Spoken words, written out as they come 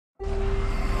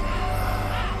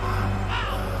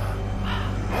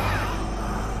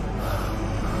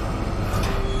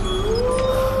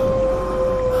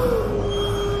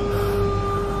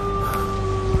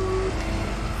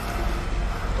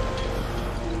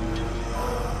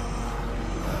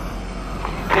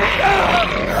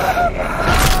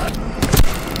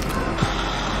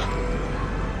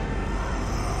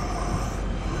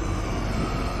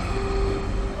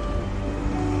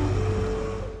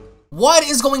What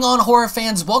is going on, horror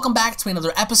fans? Welcome back to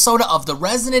another episode of the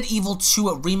Resident Evil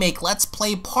 2 Remake Let's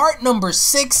Play part number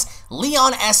 6.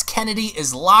 Leon S. Kennedy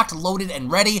is locked, loaded,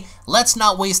 and ready. Let's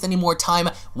not waste any more time.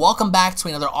 Welcome back to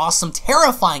another awesome,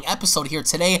 terrifying episode here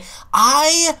today.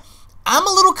 I'm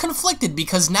a little conflicted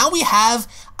because now we have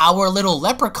our little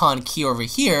leprechaun key over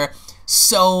here.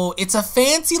 So it's a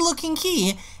fancy looking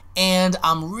key, and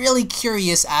I'm really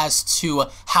curious as to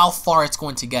how far it's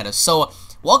going to get us. So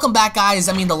welcome back, guys.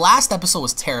 I mean, the last episode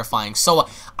was terrifying, so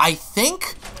I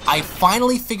think I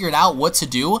finally figured out what to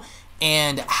do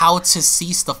and how to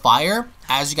cease the fire,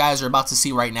 as you guys are about to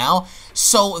see right now.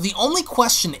 So the only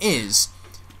question is,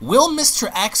 will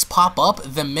Mr. X pop up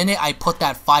the minute I put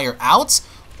that fire out,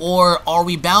 or are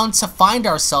we bound to find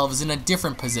ourselves in a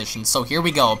different position? So here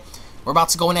we go. We're about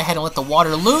to go in ahead and let the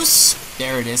water loose.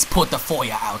 There it is. Put the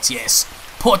fire out. Yes.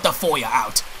 Put the fire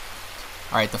out.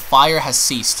 Alright, the fire has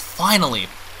ceased. Finally.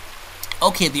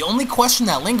 Okay, the only question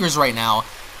that lingers right now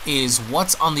is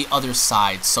what's on the other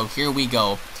side. So here we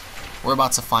go. We're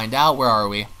about to find out. Where are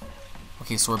we?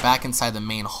 Okay, so we're back inside the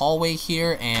main hallway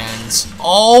here, and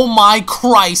oh my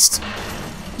Christ!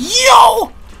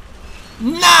 Yo!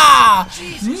 Nah!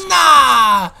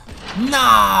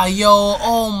 Nah, yo,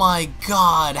 oh my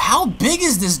God. How big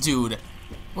is this dude?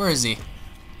 Where is he?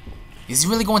 Is he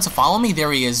really going to follow me?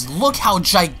 There he is. Look how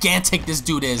gigantic this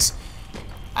dude is.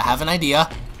 I have an idea.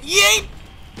 Yeet!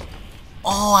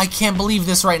 Oh, I can't believe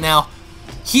this right now.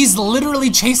 He's literally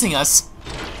chasing us.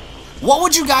 What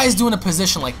would you guys do in a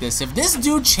position like this? If this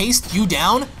dude chased you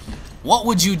down, what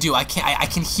would you do? I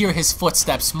can hear his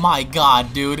footsteps. My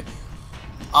God, dude.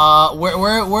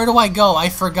 Where do I go? I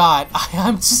forgot.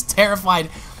 I'm just terrified.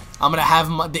 I'm gonna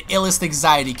have the illest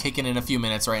anxiety kicking in a few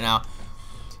minutes right now.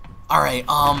 Alright,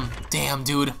 damn,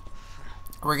 dude.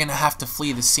 We're gonna have to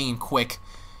flee the scene quick.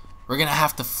 We're gonna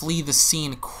have to flee the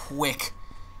scene quick.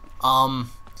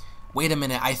 Wait a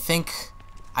minute. I think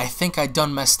I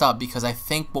done messed up, because I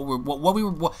think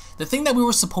the thing that we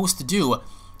were supposed to do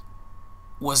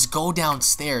was go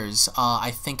downstairs,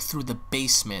 I think through the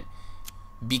basement,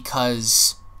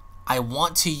 because I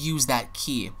want to use that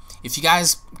key. If you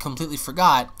guys completely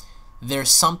forgot,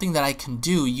 there's something that I can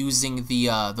do using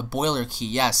the boiler key.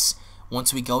 Yes,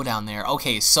 once we go down there.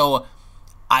 Okay, so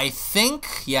I think,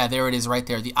 yeah, there it is right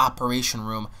there, the operation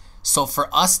room. So for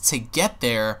us to get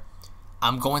there,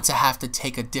 I'm going to have to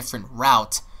take a different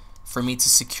route for me to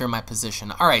secure my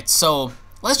position. Alright, so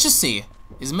let's just see.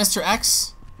 Is Mr.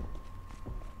 X?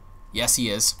 Yes, he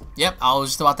is. Yep, I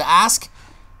was just about to ask.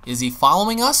 Is he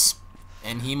following us?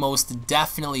 And he most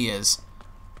definitely is.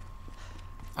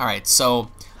 Alright,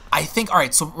 so I think,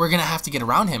 alright, so we're going to have to get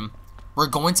around him. We're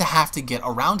going to have to get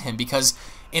around him, because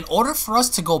in order for us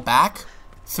to go back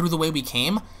through the way we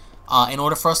came, in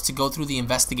order for us to go through the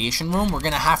investigation room, we're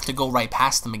going to have to go right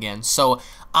past him again. So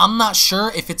I'm not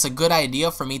sure if it's a good idea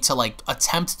for me to like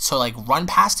attempt to like run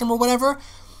past him or whatever.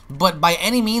 But by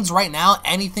any means right now,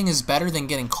 anything is better than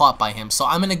getting caught by him. So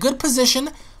I'm in a good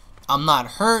position. I'm not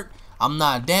hurt. I'm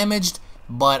not damaged.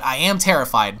 But I am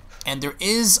terrified. And there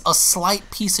is a slight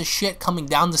piece of shit coming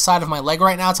down the side of my leg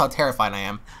right now. That's how terrified I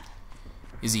am.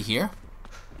 Is he here?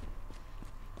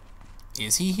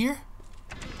 Is he here?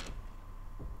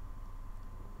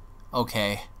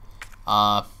 Okay,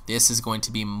 this is going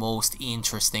to be most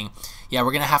interesting. Yeah,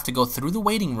 we're gonna have to go through the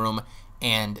waiting room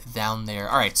and down there.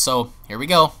 Alright, so here we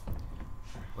go.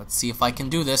 Let's see if I can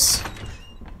do this.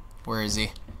 Where is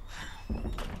he?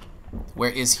 Where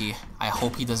is he? I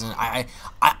hope he doesn't. I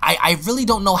really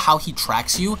don't know how he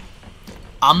tracks you.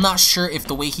 I'm not sure if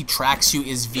the way he tracks you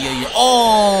is via your...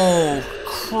 Oh,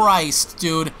 Christ,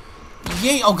 dude.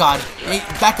 Yay, oh God. Hey,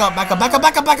 back up.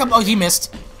 Oh, he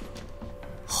missed.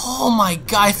 Oh my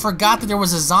God, I forgot that there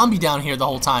was a zombie down here the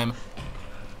whole time.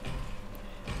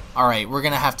 Alright, we're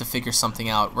gonna have to figure something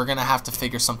out. We're gonna have to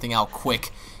figure something out quick.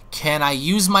 Can I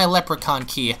use my leprechaun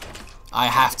key? I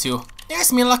have to.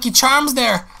 There's me Lucky Charms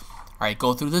there. Alright,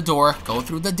 go through the door. Go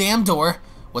through the damn door.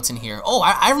 What's in here? Oh,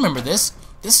 I remember this.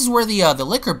 This is where the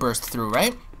liquor burst through,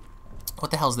 right? What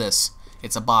the hell's this?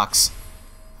 It's a box.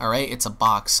 Alright, it's a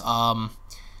box.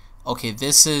 Okay,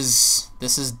 this is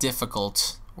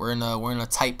difficult. We're in a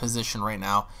tight position right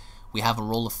now. We have a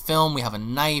roll of film, we have a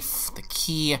knife, the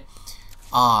key.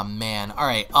 Aw, man.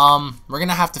 Alright, we're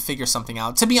gonna have to figure something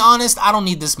out. To be honest, I don't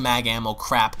need this mag ammo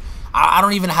crap. I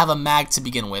don't even have a mag to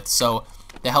begin with, so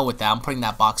the hell with that. I'm putting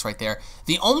that box right there.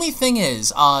 The only thing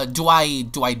is, do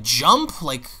I jump?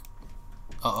 Like,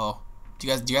 uh-oh. Do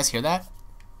you guys hear that?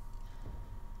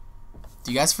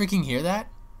 Do you guys freaking hear that?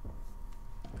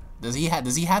 Does he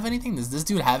have anything? Does this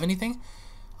dude have anything?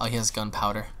 Oh, he has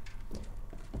gunpowder.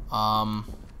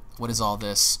 What is all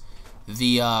this?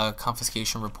 the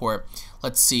confiscation report.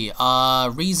 Let's see.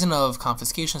 Reason of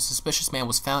confiscation: suspicious man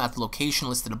was found at the location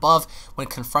listed above when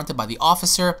confronted by the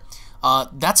officer.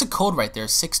 That's a code right there,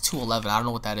 6211. I don't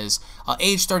know what that is.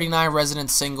 Age 39,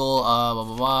 resident, single, blah,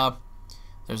 blah, blah.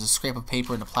 There's a scrape of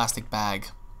paper in a plastic bag.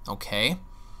 Okay.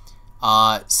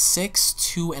 6,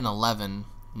 2, and 11.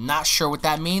 Not sure what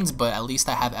that means, but at least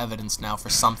I have evidence now for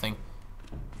something.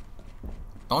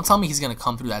 Don't tell me he's gonna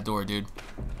come through that door, dude.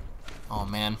 Oh,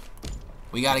 man.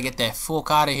 We gotta get that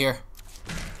fuck out of here.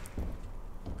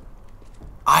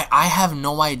 I have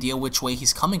no idea which way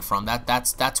he's coming from.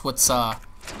 That's what's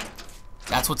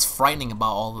frightening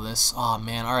about all of this. Oh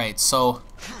man. All right. So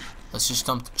let's just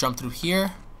jump through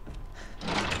here.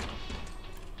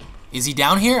 Is he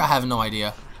down here? I have no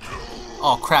idea.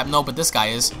 Oh crap. No, but this guy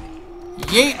is.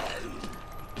 Yeet.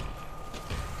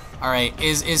 All right.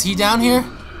 Is he down here?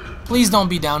 Please don't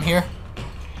be down here.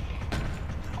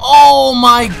 Oh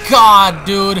my god,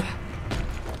 dude.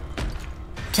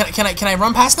 Can I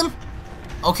run past him?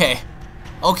 Okay.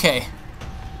 Okay.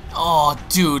 Oh,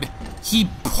 dude. He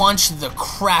punched the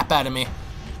crap out of me.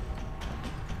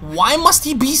 Why must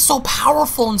he be so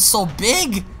powerful and so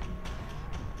big?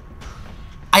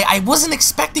 I wasn't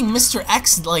expecting Mr.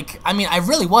 X, like, I mean, I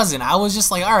really wasn't. I was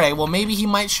just like, alright, well, maybe he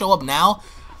might show up now.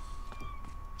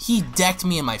 He decked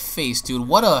me in my face, dude.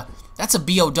 That's a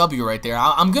BOW right there.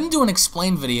 I'm gonna do an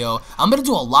explain video. I'm gonna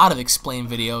do a lot of explain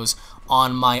videos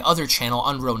on my other channel,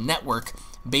 Unreal Network,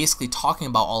 basically talking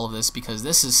about all of this, because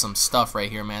this is some stuff right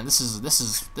here, man. This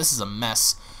is a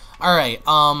mess. All right,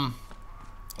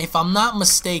 if I'm not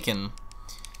mistaken,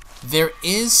 there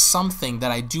is something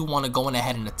that I do want to go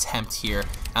ahead and attempt here.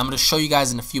 I'm going to show you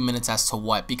guys in a few minutes as to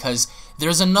what, because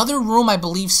there's another room, I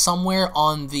believe, somewhere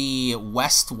on the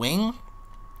west wing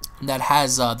that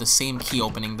has the same key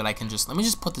opening that I can just, let me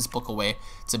just put this book away,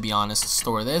 to be honest.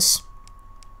 Store this.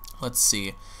 Let's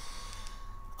see.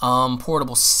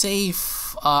 Portable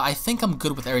safe. I think I'm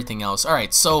good with everything else.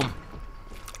 Alright, so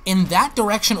in that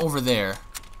direction over there.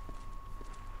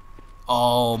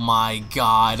 Oh my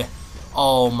god.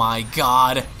 Oh my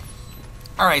god.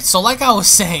 Alright, so like I was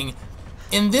saying,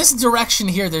 in this direction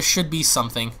here there should be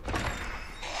something,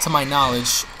 to my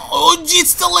knowledge. Oh,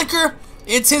 it's the liquor!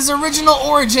 It's his original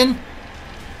origin.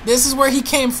 This is where he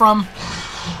came from.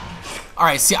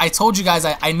 Alright, see, I told you guys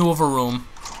I knew of a room.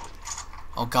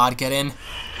 Oh god, get in.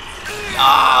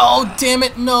 Oh, damn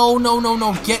it. No, no, no,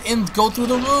 no. Get in. Go through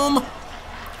the room.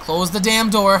 Close the damn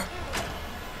door.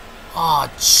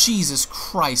 Oh, Jesus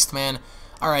Christ, man.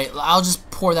 Alright, I'll just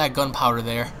pour that gunpowder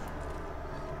there.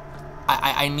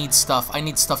 I need stuff. I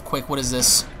need stuff quick. What is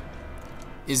this?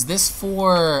 Is this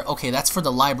for... Okay, that's for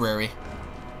the library.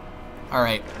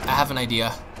 Alright, I have an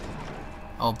idea.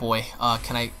 Oh, boy.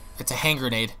 Can I... It's a hand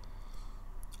grenade.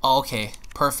 Oh, okay.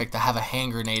 Perfect. I have a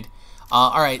hand grenade.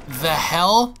 Alright. The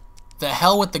hell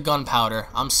with the gunpowder.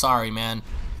 I'm sorry, man.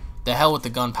 The hell with the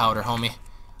gunpowder, homie.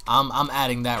 I'm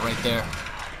adding that right there.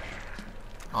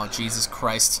 Oh, Jesus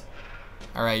Christ.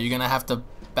 Alright, you're gonna have to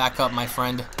back up, my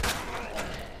friend.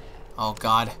 Oh,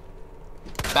 God.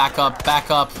 Back up,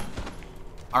 back up.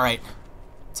 Alright.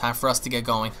 Time for us to get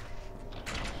going.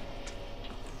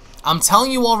 I'm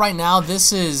telling you all right now,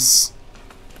 this is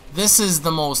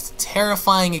the most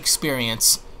terrifying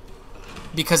experience.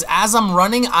 Because as I'm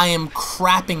running, I am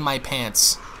crapping my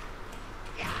pants.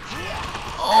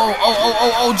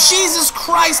 Oh, Jesus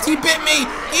Christ, he bit me!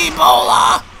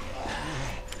 Ebola!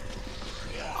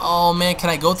 Oh man, can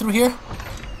I go through here?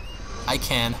 I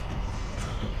can.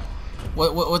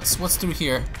 What's through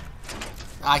here?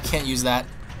 I can't use that.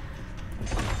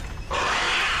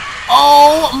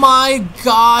 Oh my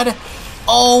god!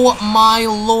 Oh my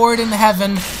Lord in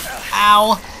heaven!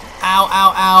 Ow! Ow,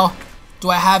 ow, ow! Do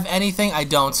I have anything? I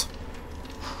don't.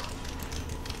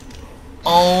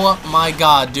 Oh my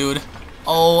god, dude.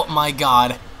 Oh my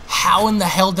god. How in the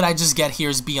hell did I just get here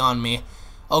is beyond me.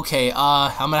 Okay,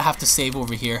 I'm gonna have to save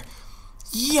over here.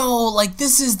 Yo, like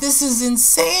this is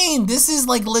insane. This is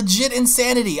like legit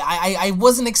insanity. I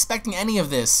wasn't expecting any of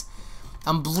this.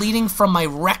 I'm bleeding from my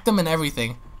rectum and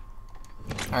everything.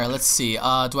 Alright, let's see.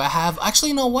 Do I have... Actually,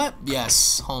 you know what?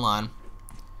 Yes. Hold on.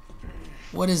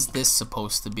 What is this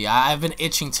supposed to be? I've been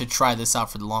itching to try this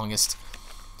out for the longest.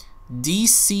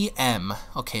 DCM.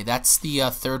 Okay, that's the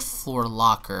third floor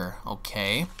locker.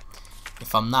 Okay.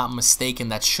 If I'm not mistaken,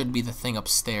 that should be the thing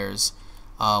upstairs.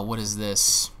 What is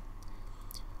this?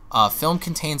 Film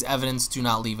contains evidence. Do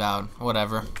not leave out.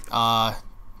 Whatever.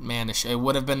 Man, it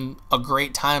would have been a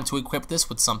great time to equip this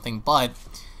with something, but...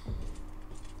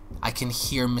 I can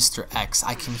hear Mr. X.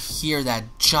 I can hear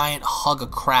that giant hug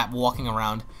of crap walking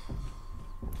around.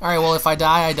 Alright, well, if I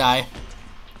die, I die.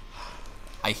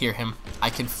 I hear him. I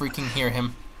can freaking hear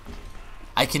him.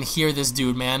 I can hear this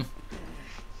dude, man.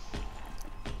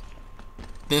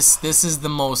 This is the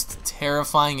most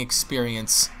terrifying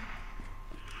experience.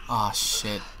 Oh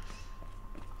shit.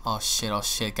 Oh shit, oh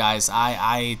shit, guys.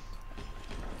 I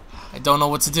don't know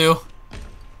what to do.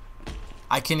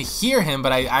 I can hear him,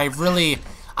 but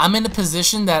I'm in a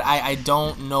position that I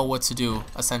don't know what to do,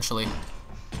 essentially.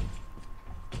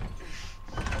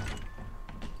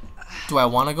 Do I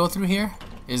want to go through here?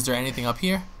 Is there anything up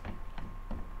here?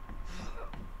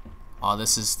 Oh,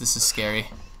 this is scary.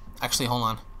 Actually, hold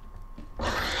on.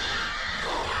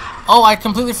 Oh, I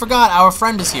completely forgot. Our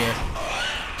friend is here.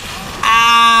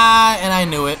 Ah, and I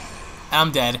knew it.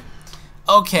 I'm dead.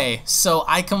 Okay, so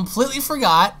I completely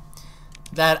forgot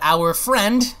that our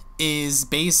friend is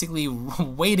basically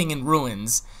waiting in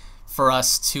ruins for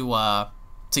us to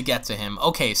get to him.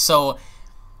 Okay, so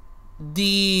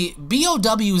the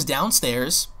BOW is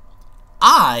downstairs.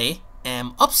 I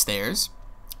am upstairs.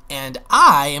 And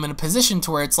I am in a position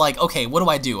to where it's like, okay, what do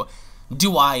I do?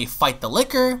 Do I fight the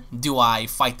liquor? Do I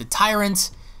fight the tyrant?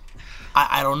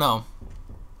 I don't know.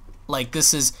 Like,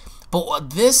 this is...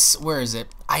 But this... Where is it?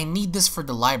 I need this for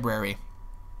the library.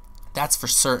 That's for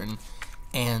certain.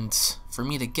 And for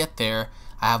me to get there,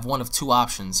 I have one of two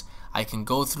options. I can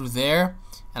go through there,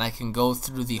 and I can go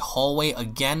through the hallway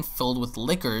again filled with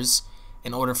liquors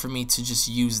in order for me to just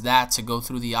use that to go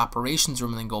through the operations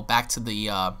room and then go back to the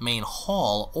main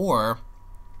hall, or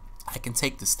I can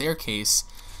take the staircase.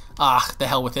 Ah, the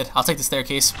hell with it. I'll take the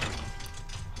staircase.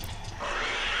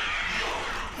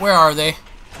 Where are they?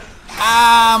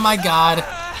 Ah, my God.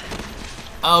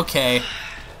 Okay.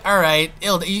 Alright.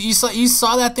 You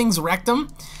saw that thing's rectum?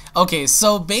 Okay,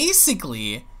 so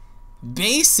basically,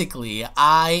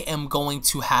 I am going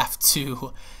to have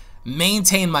to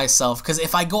maintain myself, because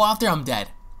if I go out there, I'm dead.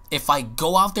 If I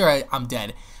go out there, I'm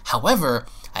dead. However,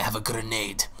 I have a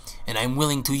grenade, and I'm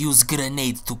willing to use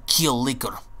grenades to kill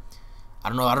liquor. I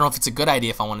don't know if it's a good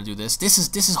idea if I want to do this. This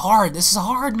is hard. This is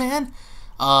hard, man.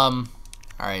 All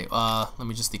right. Let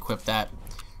me just equip that.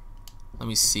 Let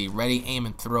me see. Ready, aim,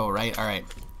 and throw. Right. All right.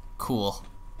 Cool.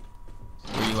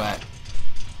 Where you at?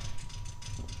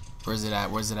 Where's it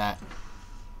at? Where's it at?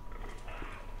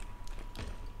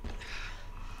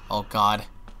 Oh God,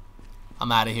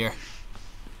 I'm out of here.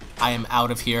 I am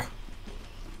out of here.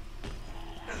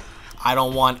 I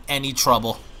don't want any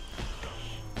trouble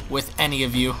with any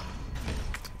of you.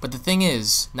 But the thing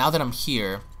is, now that I'm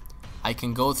here, I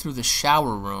can go through the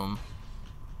shower room.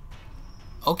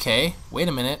 Okay, wait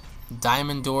a minute.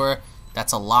 Diamond door,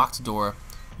 that's a locked door.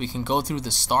 We can go through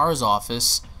the STARS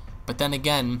office. But then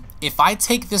again, if I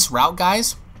take this route,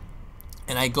 guys,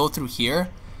 and I go through here,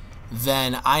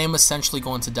 then I am essentially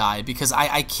going to die, because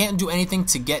I can't do anything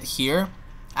to get here.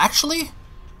 Actually,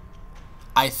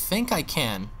 I think I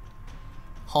can.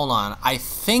 Hold on. I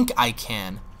think I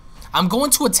can. I'm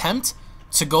going to attempt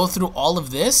to go through all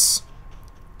of this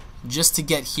just to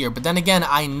get here. But then again,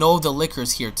 I know the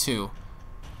liquor's here too.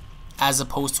 As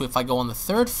opposed to if I go on the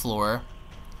 3rd floor,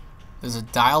 there's a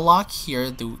dialogue here,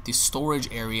 the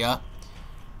storage area.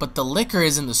 But the liquor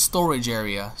is in the storage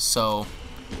area, so...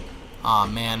 Aw,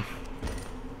 man.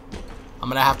 I'm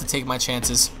gonna have to take my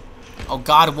chances. Oh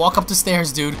God, walk up the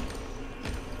stairs, dude.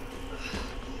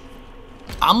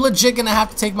 I'm legit gonna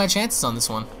have to take my chances on this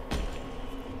one.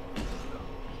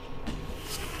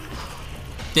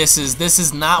 This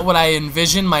is not what I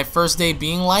envisioned my first day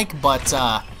being like, but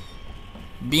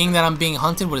being that I'm being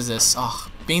hunted, what is this? Oh,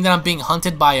 being that I'm being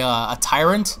hunted by a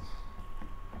tyrant,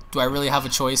 do I really have a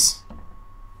choice?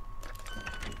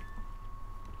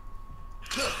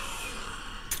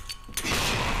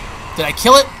 Did I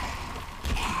kill it?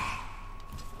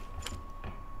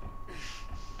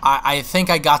 I think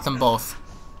I got them both.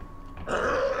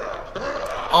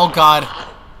 Oh God.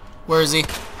 Where is he?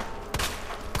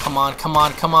 Come on, come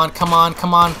on, come on, come on,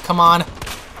 come on, come on,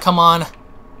 come on.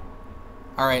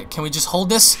 Alright, can we just hold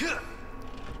this?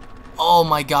 Oh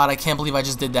my God, I can't believe I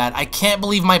just did that. I can't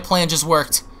believe my plan just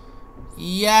worked.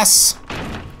 Yes.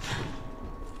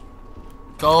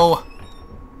 Go.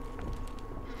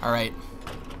 Alright.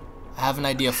 I have an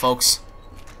idea, folks.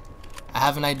 I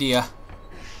have an idea.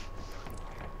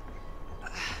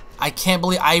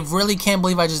 I really can't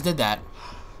believe I just did that.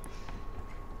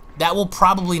 That will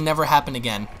probably never happen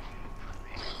again.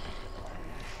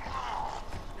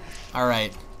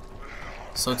 Alright.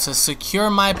 So to secure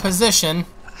my position,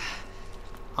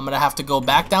 I'm gonna have to go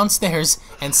back downstairs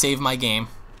and save my game.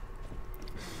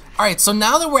 Alright, so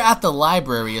now that we're at the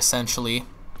library, essentially.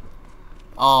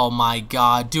 Oh my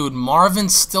God, dude,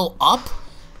 Marvin's still up?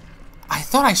 I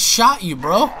thought I shot you,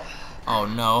 bro. Oh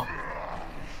no.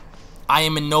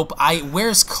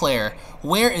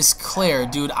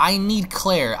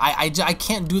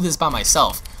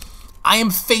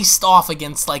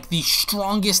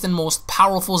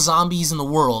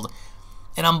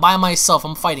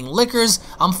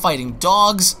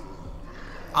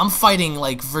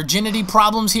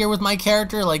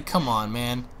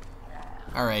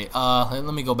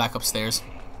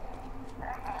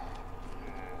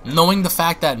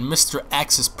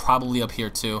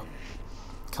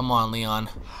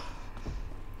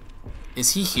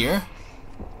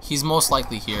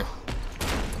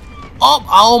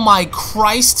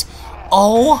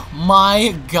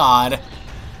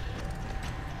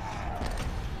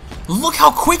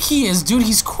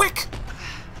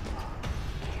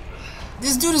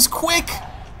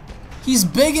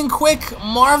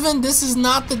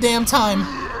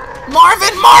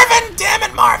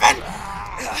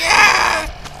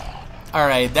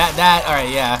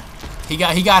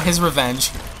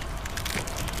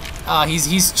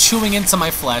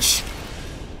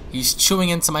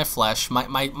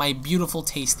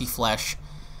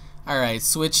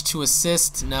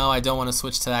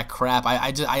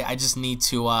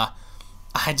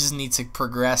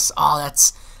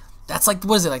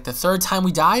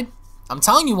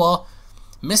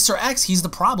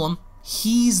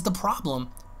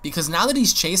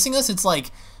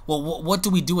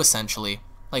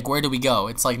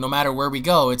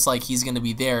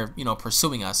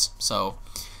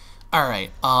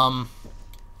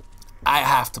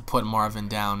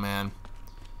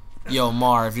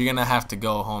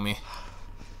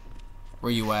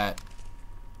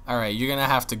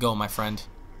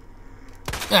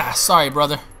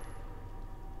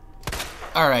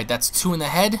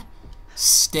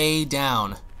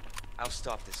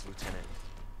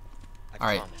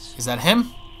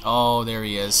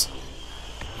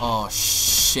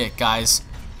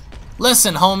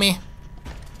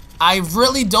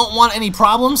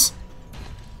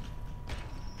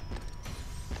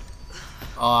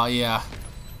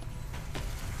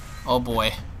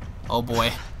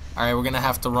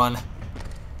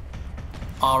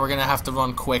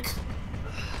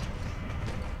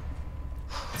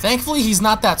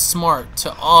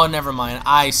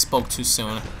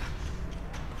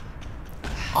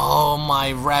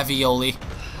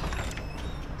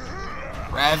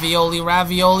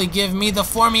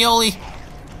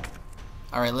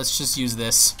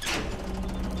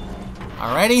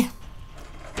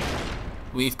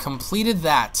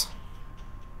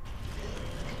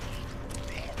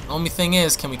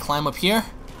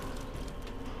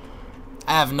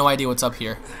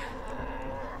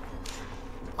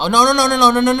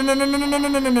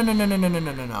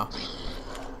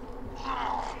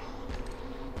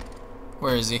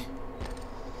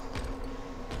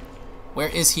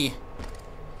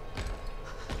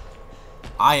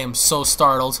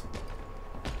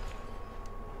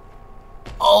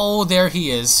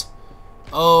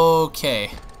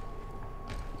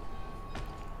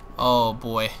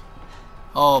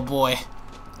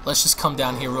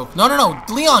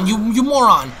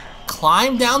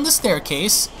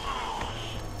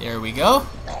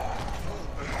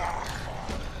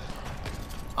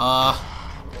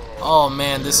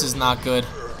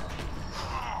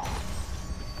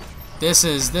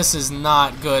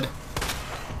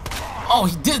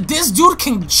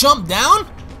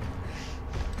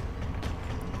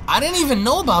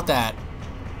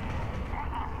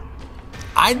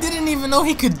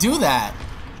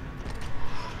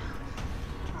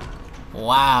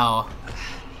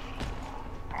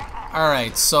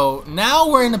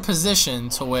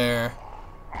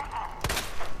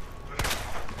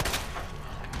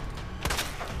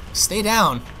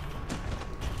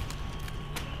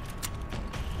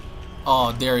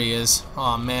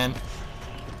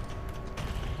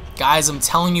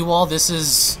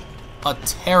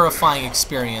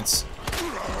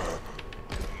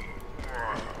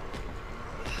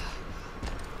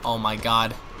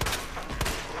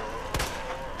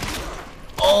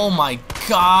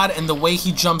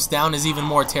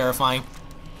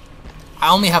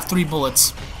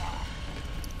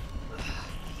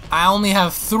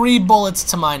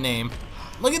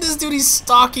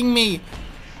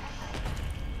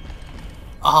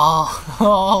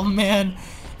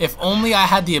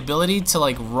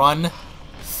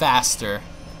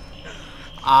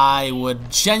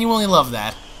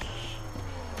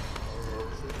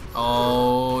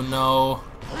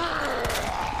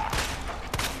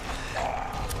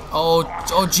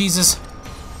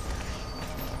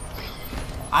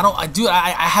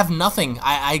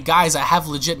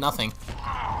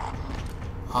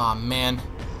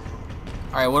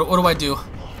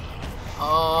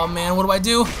 Oh man, what do I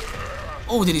do?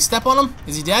 Oh, did he step on him?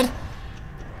 Is he dead?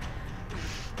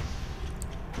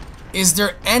 Is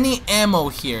there any ammo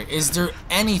here? Is there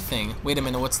anything? Wait a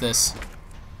minute, what's this?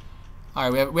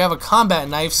 Alright, we have a combat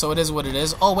knife, so it is what it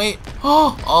is. Oh, wait.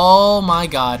 Oh my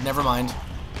god, never mind.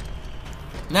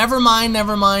 Never mind,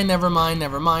 never mind, never mind,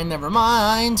 never mind, never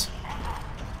mind.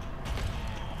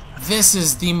 This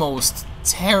is the most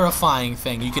terrifying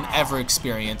thing you can ever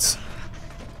experience.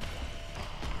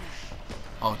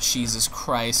 Oh, Jesus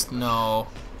Christ, no.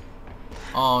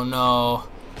 Oh, no.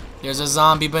 There's a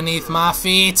zombie beneath my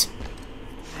feet.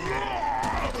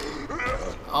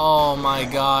 Oh, my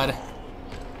God.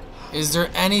 Is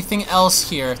there anything else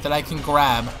here that I can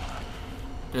grab?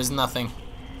 There's nothing.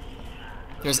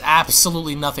 There's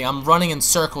absolutely nothing. I'm running in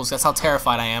circles. That's how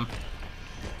terrified I am.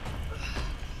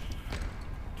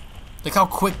 Look how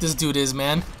quick this dude is,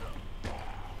 man.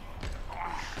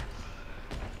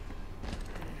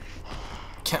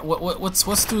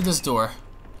 What's through this door?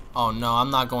 Oh no,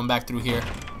 I'm not going back through here.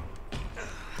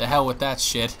 The hell with that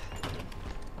shit.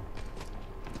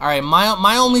 Alright,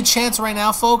 my only chance right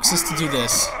now, folks, is to do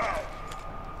this.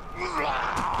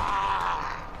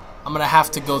 I'm gonna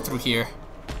have to go through here.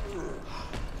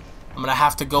 I'm gonna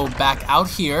have to go back out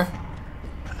here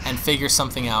and figure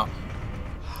something out.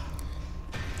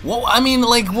 Well, I mean,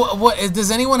 like, what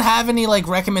does anyone have any, like,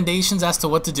 recommendations as to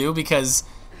what to do? Because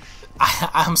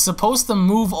I'm supposed to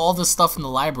move all the stuff in the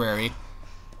library,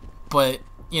 but,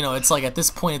 you know, it's like, at this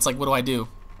point, it's like, what do I do?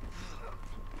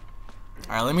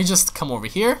 Alright, let me just come over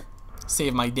here,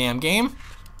 save my damn game.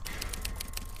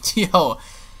 Yo,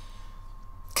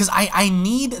 because I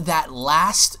need that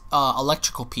last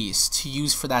electrical piece to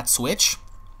use for that switch,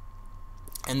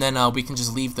 and then we can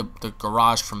just leave the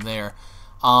garage from there.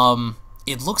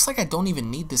 It looks like I don't even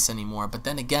need this anymore, but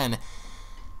then again,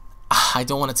 I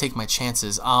don't want to take my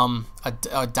chances.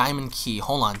 A diamond key.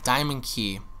 Hold on, diamond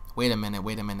key. Wait a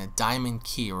minute. Diamond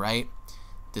key, right?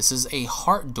 This is a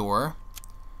heart door.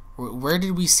 Where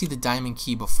did we see the diamond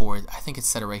key before? I think it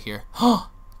said it right here.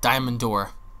 Diamond door.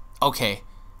 Okay,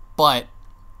 but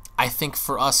I think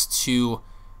for us to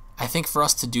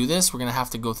do this, we're gonna have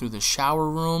to go through the shower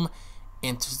room,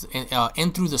 in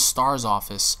through the star's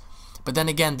office. But then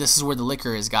again, this is where the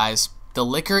liquor is, guys. The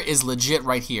liquor is legit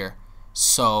right here.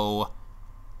 So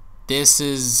this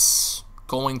is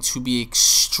going to be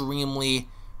extremely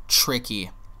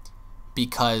tricky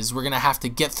because we're going to have to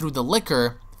get through the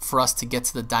liquor for us to get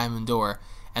to the diamond door,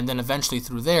 and then eventually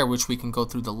through there, which we can go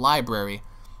through the library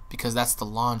because that's the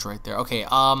lounge right there. Okay,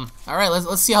 all right,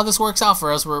 let's see how this works out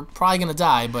for us. We're probably going to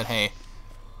die, but hey,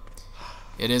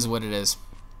 it is what it is.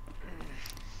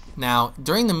 Now,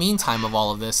 during the meantime of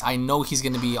all of this, I know he's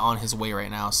going to be on his way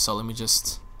right now, so let me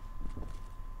just...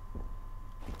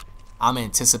 I'm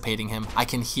anticipating him. I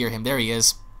can hear him. There he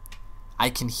is. I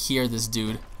can hear this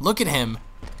dude. Look at him.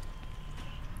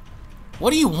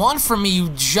 What do you want from me, you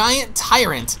giant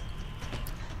tyrant?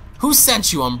 Who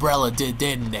sent you, Umbrella,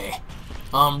 didn't they?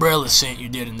 Umbrella sent you,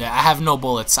 didn't they? I have no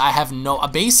bullets. I have no...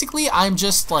 basically, I'm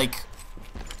just, like...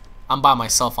 I'm by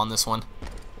myself on this one.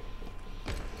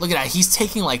 Look at that, he's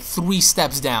taking like 3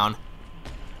 steps down.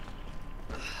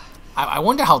 I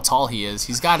wonder how tall he is.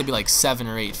 He's got to be like 7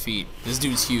 or 8 feet. This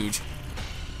dude's huge.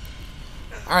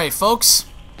 Alright, folks.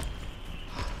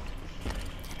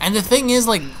 And the thing is,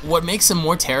 like, what makes him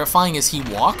more terrifying is he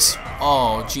walks.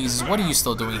 Oh, Jesus, what are you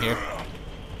still doing here?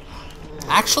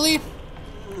 Actually,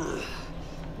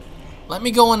 let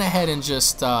me go on ahead and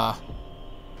just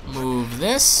move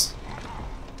this.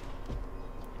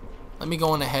 Let me go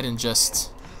on ahead and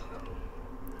just...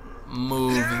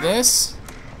 move this,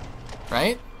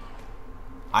 right?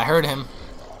 I heard him.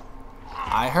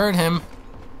 I heard him.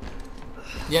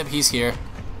 Yep, he's here.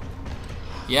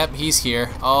 Yep, he's here.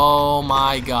 Oh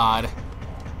my god.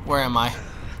 Where am I?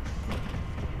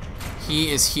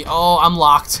 He is here. Oh, I'm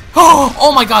locked.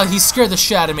 Oh my god, he scared the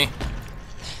shit out of me.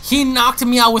 He knocked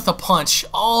me out with a punch.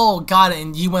 Oh god,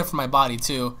 and he went for my body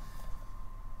too.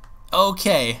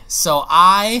 Okay, so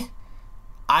I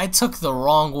took the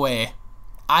wrong way.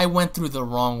 I went through the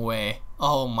wrong way.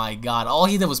 Oh my god. All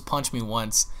he did was punch me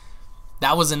once.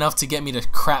 That was enough to get me to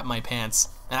crap my pants.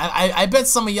 And I bet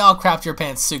some of y'all crapped your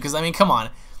pants too, because I mean, come on.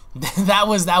 that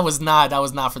was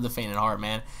not for the faint of heart,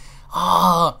 man.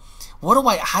 How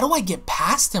do I get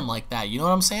past him like that? You know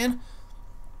what I'm saying?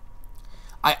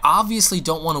 I obviously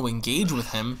don't want to engage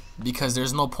with him because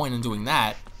there's no point in doing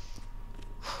that.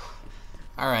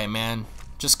 Alright, man.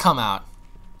 Just come out.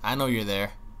 I know you're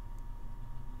there.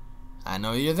 I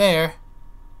know you're there.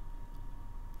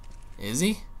 Is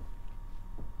he?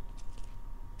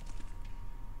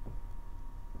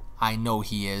 I know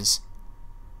he is.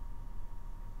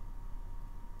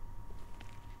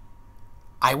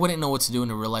 I wouldn't know what to do in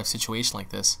a real life situation like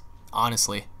this.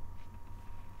 Honestly.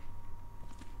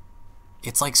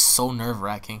 It's like so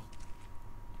nerve-wracking.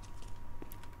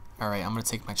 Alright, I'm gonna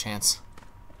take my chance.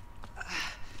 I'm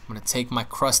gonna take my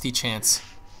crusty chance.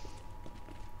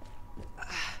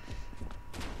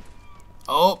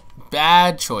 Oh,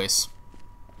 bad choice.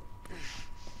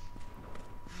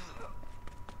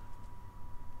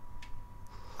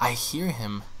 I hear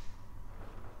him.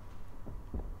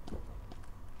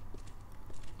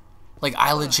 Like,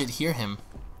 I legit hear him.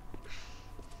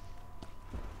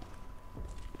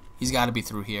 He's gotta be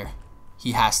through here.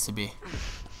 He has to be.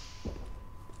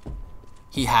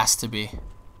 He has to be.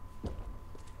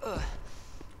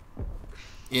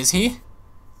 Is he?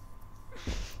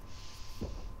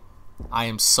 I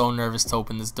am so nervous to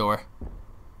open this door.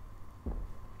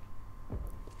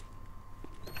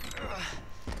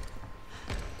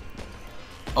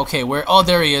 Okay, where? Oh,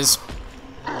 there he is.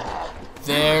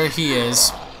 There he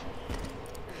is.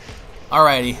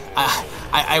 Alrighty.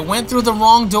 I went through the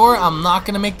wrong door. I'm not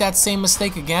gonna make that same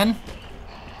mistake again.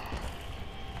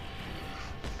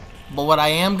 But what I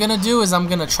am gonna do is I'm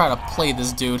gonna try to play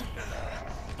this dude.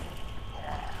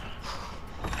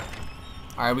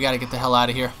 Alright, we gotta get the hell out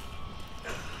of here.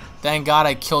 Thank God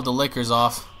I killed the lickers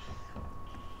off.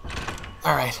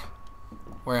 Alright.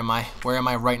 Where am I? Where am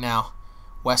I right now?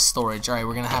 West storage. Alright,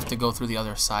 we're gonna have to go through the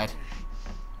other side.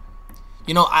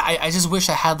 You know, I just wish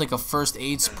I had like a first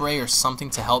aid spray or something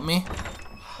to help me.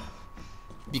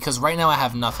 Because right now I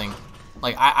have nothing.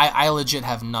 Like, I legit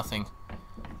have nothing.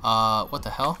 What the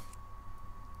hell?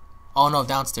 Oh no,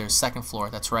 downstairs. Second floor.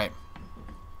 That's right.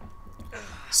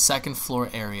 Second floor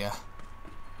area.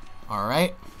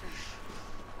 Alright.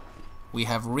 We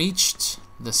have reached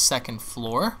the second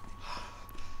floor.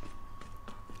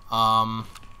 Damn,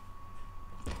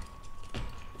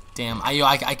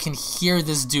 I can hear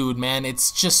this dude, man.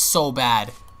 It's just so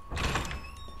bad.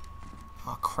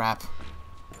 Oh crap.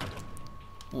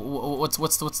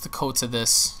 What's the code to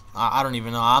this? I don't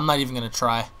even know. I'm not even gonna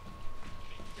try.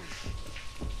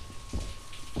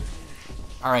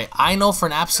 All right, I know for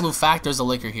an absolute fact there's a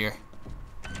liquor here.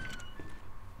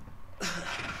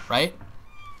 Right?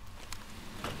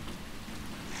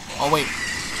 Oh wait.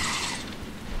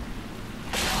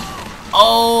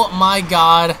 Oh my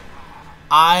God.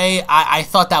 I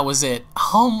thought that was it.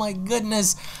 Oh my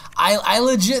goodness. I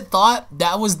legit thought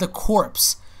that was the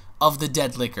corpse of the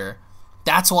dead licker.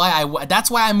 That's why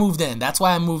I moved in. That's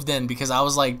why I moved in, because I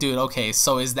was like, dude, okay,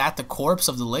 so is that the corpse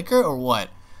of the licker or what?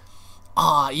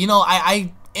 You know,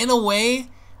 I in a way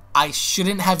I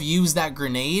shouldn't have used that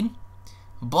grenade,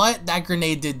 but that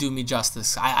grenade did do me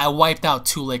justice. I wiped out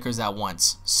 2 lickers at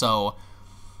once. So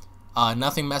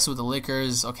nothing mess with the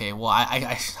lickers. Okay, well,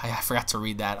 I forgot to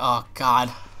read that. Oh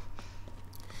God,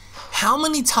 how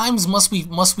many times must we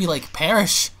like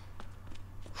perish?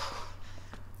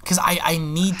 Because I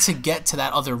need to get to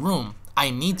that other room. I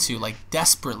need to, like,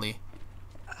 desperately.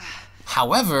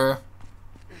 However,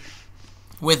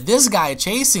 with this guy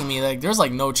chasing me, like, there's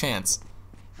like no chance.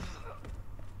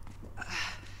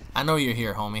 I know you're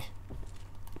here, homie.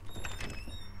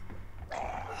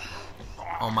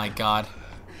 Oh my God.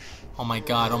 Oh my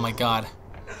God, oh my God.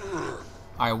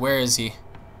 Alright, where is he?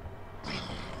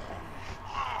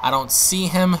 I don't see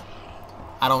him.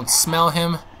 I don't smell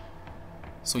him.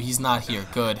 So he's not here.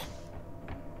 Good.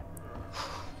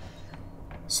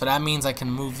 So that means I can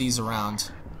move these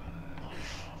around.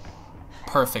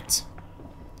 Perfect.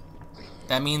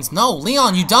 That means... No,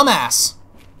 Leon, you dumbass!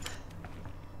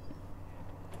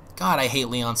 God, I hate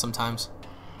Leon sometimes.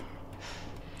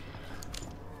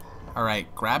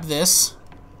 Alright, grab this.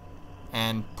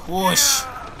 And push.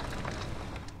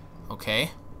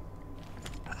 Okay.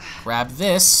 Grab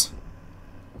this.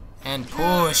 And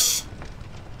push.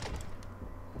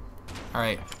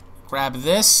 Alright. Grab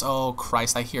this. Oh,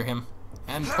 Christ, I hear him.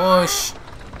 And push.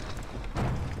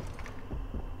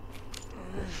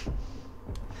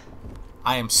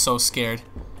 I am so scared.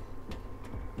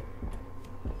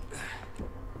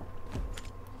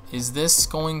 Is this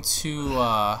going to,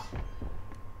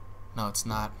 No, it's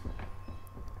not.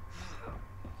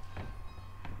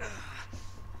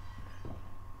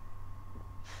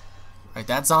 Alright,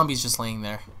 that zombie's just laying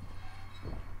there.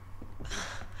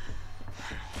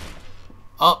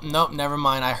 Oh, nope, never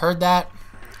mind. I heard that.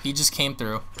 He just came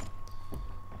through.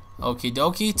 Okie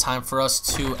dokie, time for us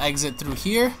to exit through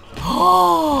here.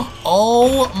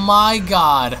 Oh my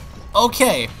God.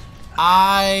 Okay,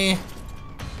 I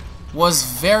was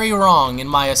very wrong in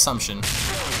my assumption.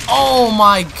 Oh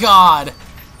my God.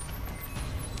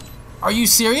 Are you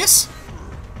serious?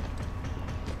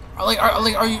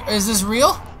 Are you, is this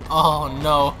real? Oh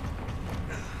no.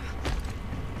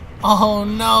 Oh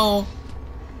no!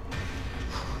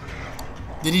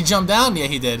 Did he jump down? Yeah,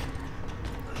 he did.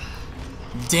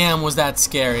 Damn, was that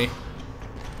scary.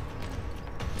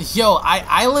 Yo,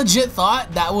 I legit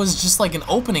thought that was just like an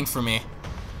opening for me.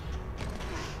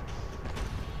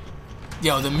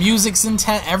 Yo, the music's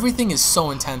intense. Everything is so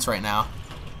intense right now.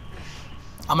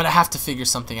 I'm gonna have to figure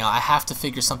something out. I have to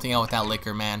figure something out with that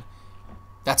liquor, man.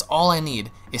 That's all I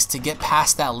need, is to get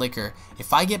past that liquor.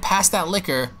 If I get past that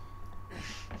liquor,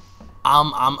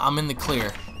 I'm in the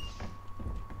clear.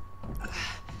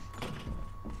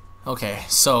 Okay,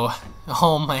 so,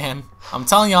 oh man, I'm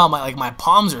telling y'all, my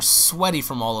palms are sweaty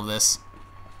from all of this.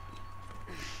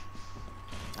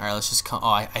 All right, let's just come. Oh,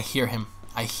 I hear him.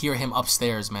 I hear him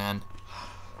upstairs, man.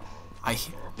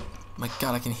 My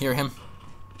God, I can hear him.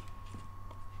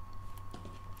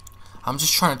 I'm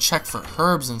just trying to check for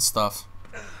herbs and stuff.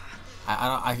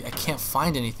 I can't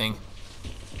find anything.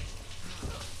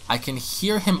 I can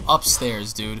hear him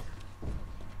upstairs, dude.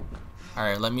 All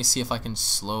right, let me see if I can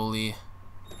slowly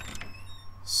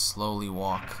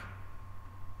walk.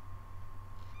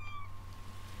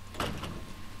 All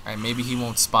right, maybe he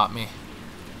won't spot me.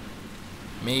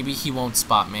 Maybe he won't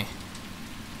spot me.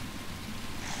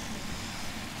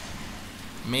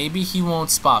 Maybe he won't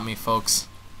spot me, folks.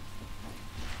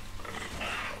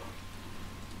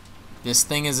 This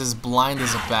thing is as blind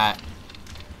as a bat.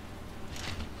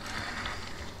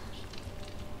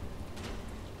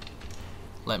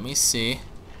 Let me see.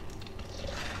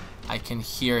 I can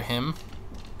hear him.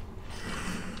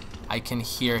 I can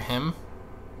hear him.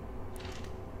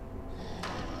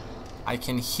 I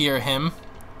can hear him.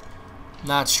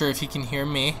 Not sure if he can hear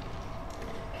me,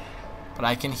 but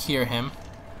I can hear him.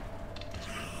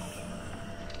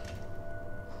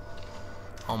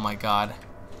 Oh my God.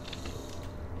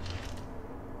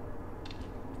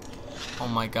 Oh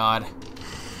my God.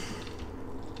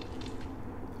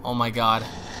 Oh my God.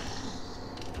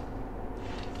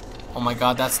 Oh my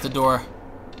God, that's the door.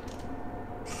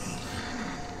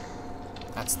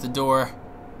 That's the door.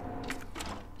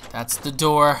 That's the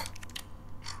door.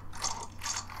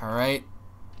 Alright.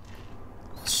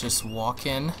 Let's just walk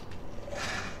in.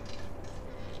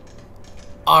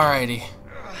 Alrighty.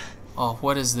 Oh,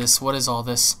 what is this? What is all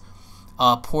this?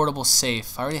 Portable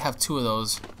safe. I already have 2 of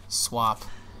those. Swap,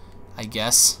 I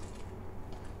guess.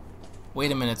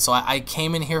 Wait a minute, so I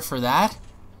came in here for that?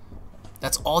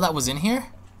 That's all that was in here?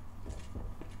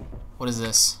 What is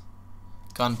this?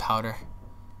 Gunpowder.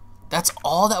 That's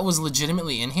all that was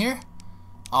legitimately in here?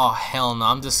 Oh, hell no,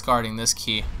 I'm discarding this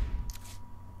key.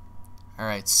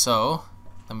 Alright, so,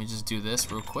 let me just do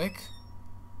this real quick.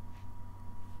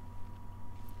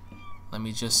 Let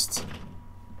me just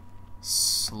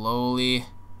slowly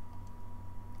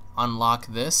unlock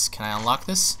this. Can I unlock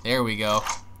this? There we go.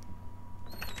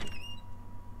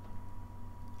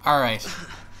 Alright,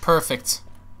 perfect.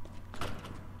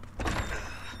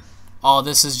 Oh,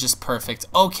 this is just perfect.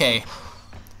 Okay,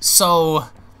 so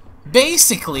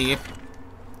basically,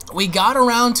 we got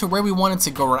around to where we wanted to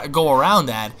go around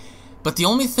at, but the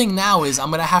only thing now is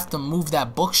I'm gonna have to move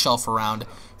that bookshelf around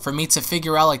for me to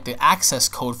figure out like the access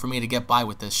code for me to get by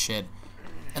with this shit.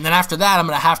 And then after that, I'm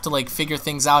gonna have to like figure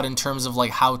things out in terms of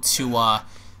like how to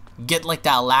get like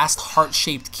that last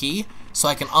heart-shaped key so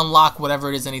I can unlock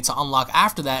whatever it is I need to unlock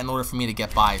after that in order for me to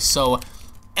get by. So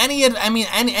any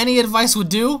advice would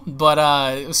do,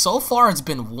 but so far it's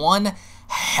been one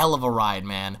hell of a ride,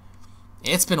 man.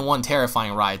 It's been one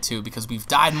terrifying ride too, because we've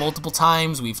died multiple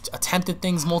times, we've attempted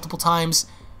things multiple times,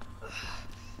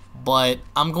 but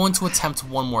I'm going to attempt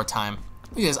one more time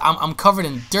because I'm covered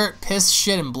in dirt, piss,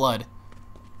 shit, and blood.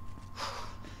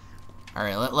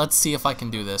 Alright, let's see if I can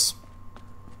do this.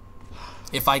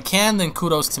 If I can, then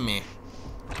kudos to me.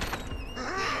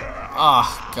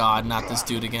 Oh God, not this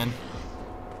dude again.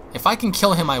 If I can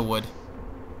kill him, I would.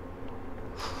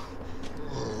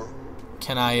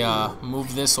 Can I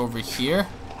move this over here?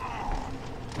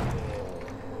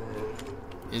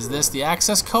 Is this the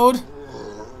access code?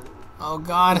 Oh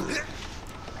God.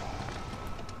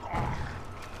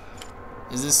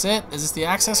 Is this it? Is this the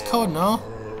access code? No?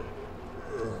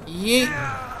 Yeet.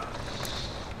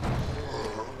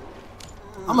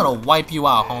 I'm gonna wipe you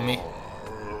out, homie.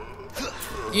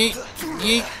 Yeet,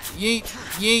 yeet, yeet,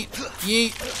 yeet,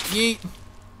 yeet, yeet.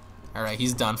 Alright,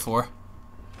 he's done for.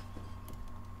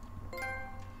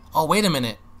 Oh, wait a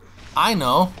minute. I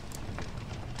know.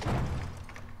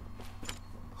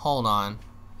 Hold on.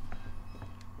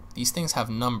 These things have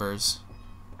numbers.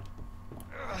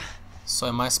 So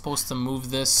am I supposed to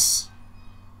move this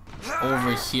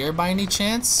over here by any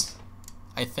chance?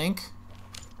 I think.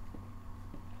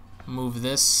 Move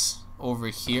this over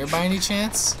here by any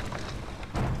chance?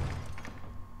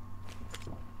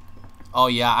 Oh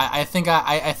yeah, I think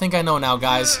I know now,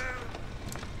 guys.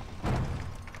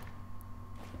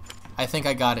 I think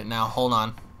I got it now. Hold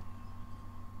on.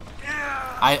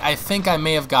 I think I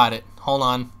may have got it. Hold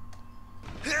on.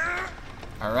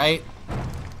 Alright.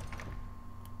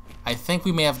 I think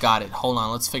we may have got it. Hold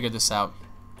on, let's figure this out.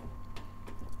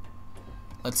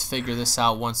 Let's figure this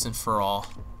out once and for all.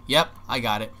 Yep, I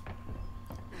got it.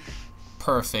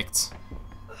 Perfect.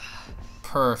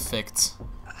 Perfect.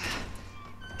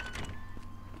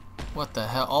 What the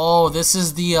hell? Oh, this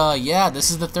is the, yeah,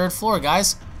 this is the 3rd floor,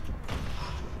 guys.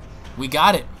 We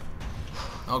got it.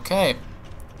 Okay.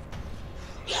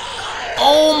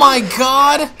 Oh my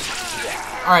god!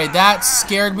 Alright, that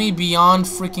scared me beyond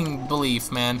freaking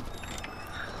belief, man.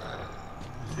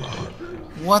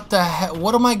 What the hell?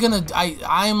 What am I gonna...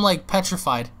 I'm like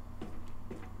petrified.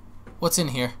 What's in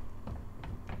here?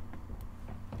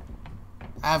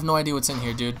 I have no idea what's in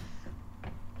here, dude.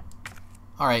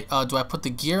 Alright, do I put the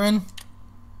gear in?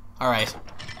 Alright,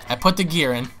 I put the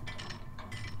gear in.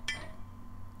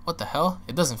 What the hell?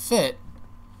 It doesn't fit.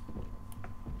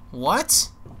 What?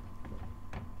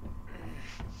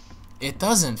 It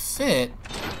doesn't fit?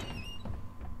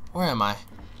 Where am I?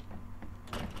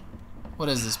 What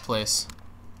is this place?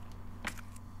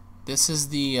 This is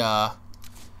the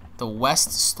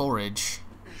West Storage.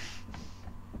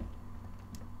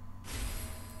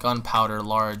 Gunpowder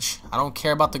large. I don't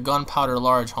care about the gunpowder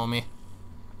large, homie.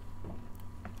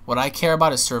 What I care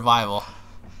about is survival.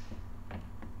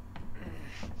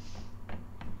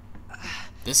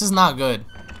 This is not good.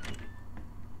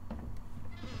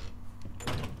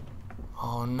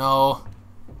 Oh no.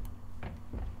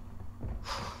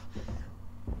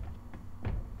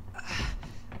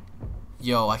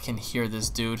 Yo, I can hear this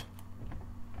dude.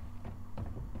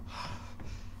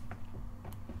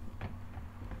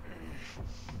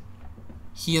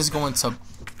 He is going to...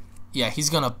 Yeah,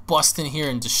 he's gonna bust in here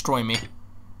and destroy me.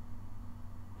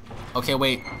 Okay,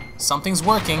 wait. Something's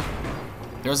working.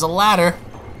 There's a ladder.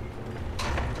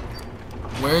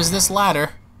 Where is this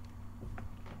ladder?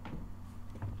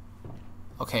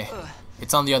 Okay,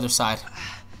 it's on the other side.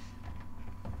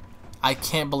 I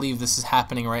can't believe this is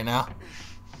happening right now.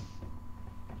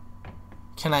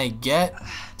 Can I get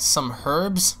some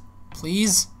herbs,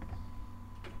 please?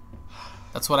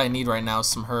 That's what I need right now, is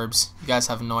some herbs. You guys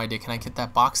have no idea. Can I get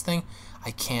that box thing? I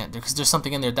can't, because there's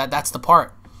something in there. That's the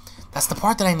part. That's the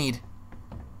part that I need.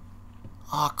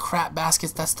 Oh, crap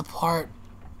baskets. That's the part.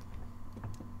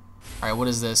 Alright, what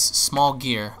is this? Small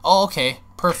gear. Oh, okay.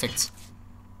 Perfect.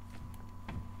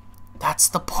 That's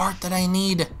the part that I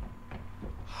need.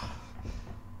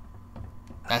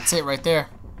 That's it right there.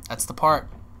 That's the part.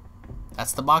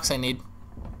 That's the box I need.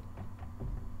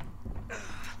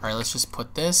 Alright, let's just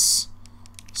put this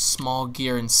small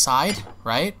gear inside,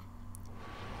 right?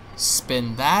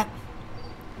 Spin that.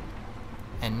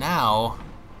 And now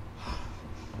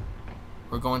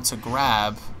we're going to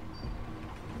grab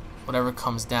whatever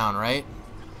comes down, right?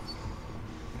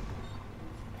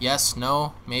 Yes,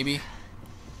 no, maybe.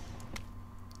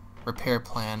 Repair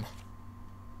plan.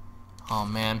 Oh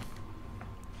man.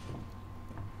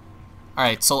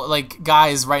 Alright, so like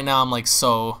guys, right now I'm like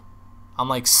so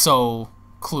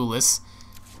clueless.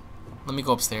 Let me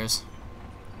go upstairs.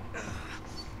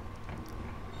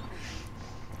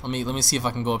 Let me see if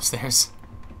I can go upstairs.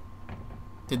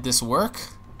 Did this work?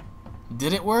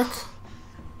 Did it work?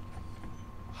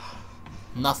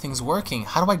 Nothing's working.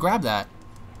 How do I grab that?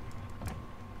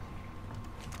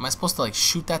 Am I supposed to like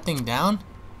shoot that thing down?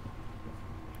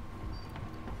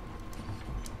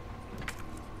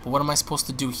 But what am I supposed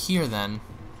to do here then?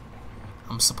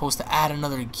 I'm supposed to add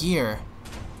another gear.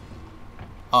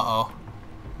 Uh-oh.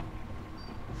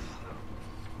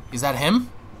 Is that him?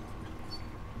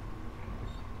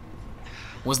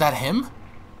 Was that him?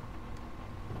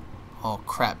 Oh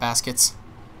crap, baskets.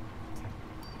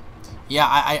 Yeah,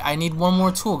 I need one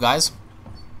more tool, guys.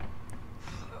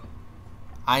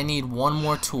 I need one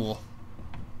more tool.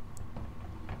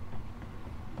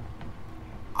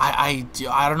 I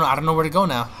don't know where to go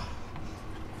now.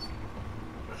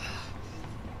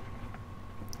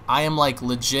 I am like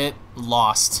legit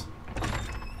lost.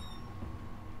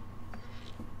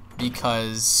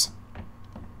 Because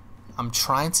I'm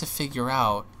trying to figure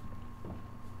out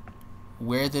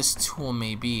where this tool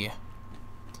may be.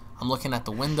 I'm looking at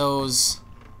the windows.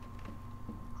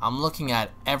 I'm looking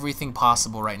at everything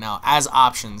possible right now as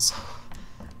options.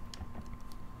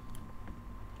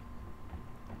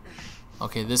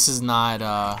 Okay, this is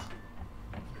not,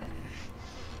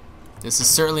 this is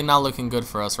certainly not looking good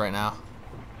for us right now.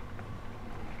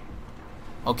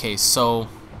 Okay, so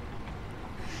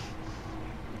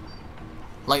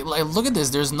Like, look at this.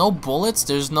 There's no bullets.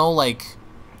 There's no, like...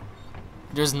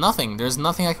 There's nothing. There's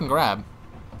nothing I can grab.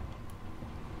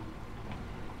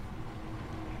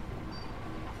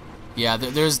 Yeah,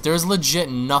 there's legit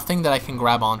nothing that I can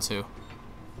grab onto.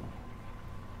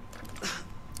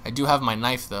 I do have my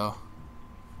knife, though.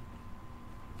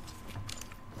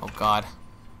 Oh, God.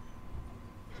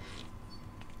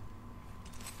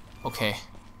 Okay.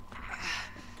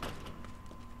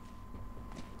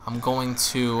 I'm going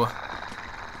to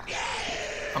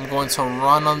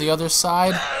run on the other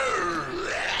side.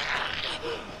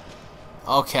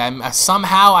 Okay,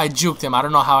 somehow I juked him. I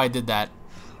don't know how I did that.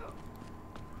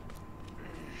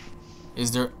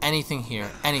 Is there anything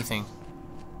here? Anything?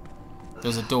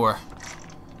 There's a door.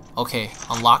 Okay,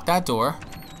 unlock that door.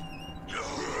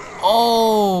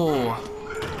 Oh!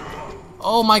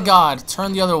 Oh my God,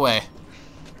 turn the other way.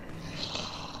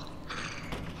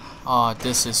 Oh,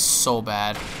 this is so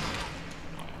bad.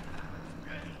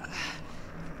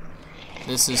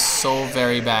 This is so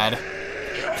very bad.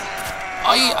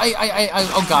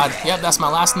 Oh God, yep, that's my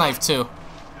last knife too.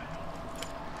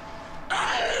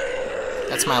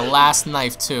 That's my last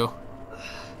knife too.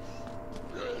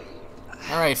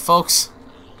 Alright, folks.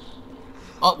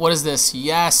 Oh, what is this?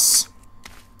 Yes.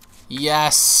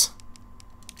 Yes.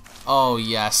 Oh,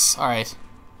 yes. Alright.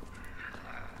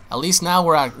 At least now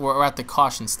we're at the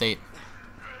caution state.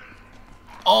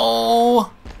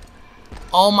 Oh!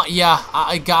 Oh my, yeah,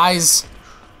 guys.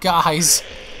 Guys.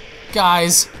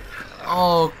 Guys.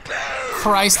 Oh,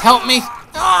 Christ, help me.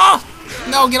 Ah!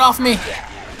 No, get off me.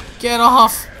 Get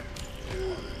off.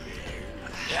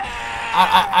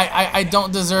 I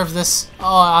don't deserve this.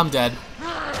 Oh, I'm dead.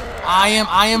 I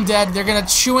am dead. They're gonna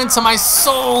chew into my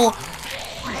soul.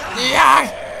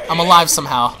 Yeah! I'm alive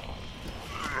somehow.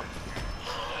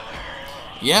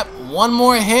 Yep, one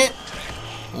more hit.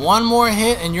 One more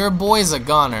hit and your boy's a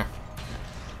goner.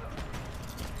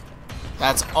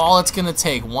 That's all it's gonna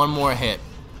take. One more hit.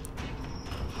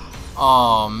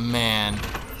 Oh, man.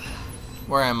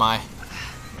 Where am I?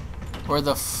 Where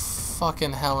the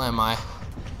fucking hell am I?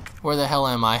 Where the hell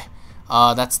am I?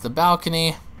 That's the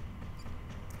balcony.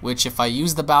 Which, if I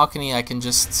use the balcony, I can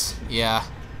just... Yeah,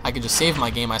 I can just save my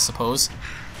game, I suppose.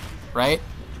 Right?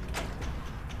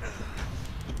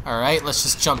 Alright, let's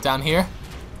just jump down here.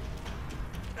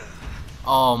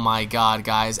 Oh my God,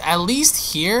 guys. At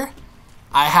least here,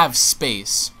 I have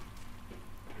space.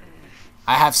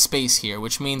 I have space here,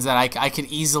 which means that I could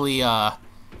easily, I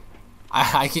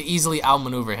could easily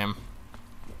outmaneuver him.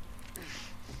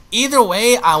 Either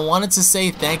way, I wanted to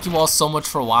say thank you all so much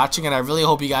for watching, and I really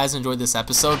hope you guys enjoyed this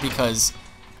episode because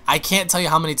I can't tell you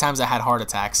how many times I had heart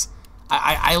attacks.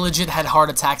 I legit had heart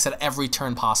attacks at every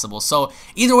turn possible. So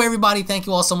either way, everybody, thank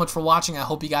you all so much for watching. I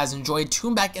hope you guys enjoyed.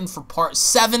 Tune back in for part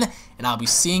 7, and I'll be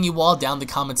seeing you all down in the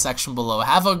comment section below.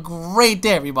 Have a great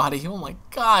day, everybody. Oh my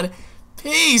God.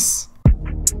 Peace.